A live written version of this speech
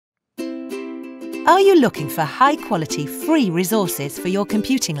Are you looking for high-quality free resources for your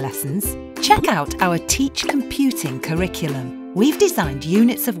computing lessons? Check out our Teach Computing curriculum. We've designed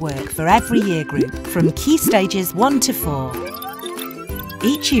units of work for every year group from Key Stages 1 to 4.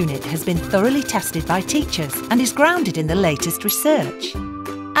 Each unit has been thoroughly tested by teachers and is grounded in the latest research.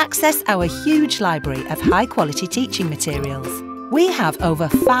 Access our huge library of high-quality teaching materials. We have over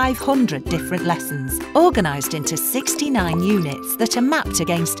 500 different lessons, organised into 69 units that are mapped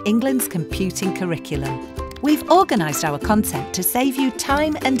against England's computing curriculum. We've organised our content to save you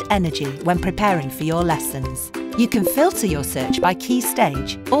time and energy when preparing for your lessons. You can filter your search by key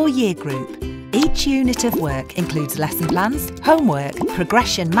stage or year group. Each unit of work includes lesson plans, homework,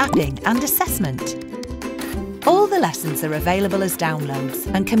 progression mapping and assessment. All the lessons are available as downloads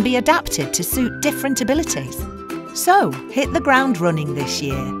and can be adapted to suit different abilities. So, hit the ground running this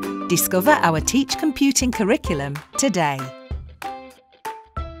year. Discover our Teach Computing curriculum today.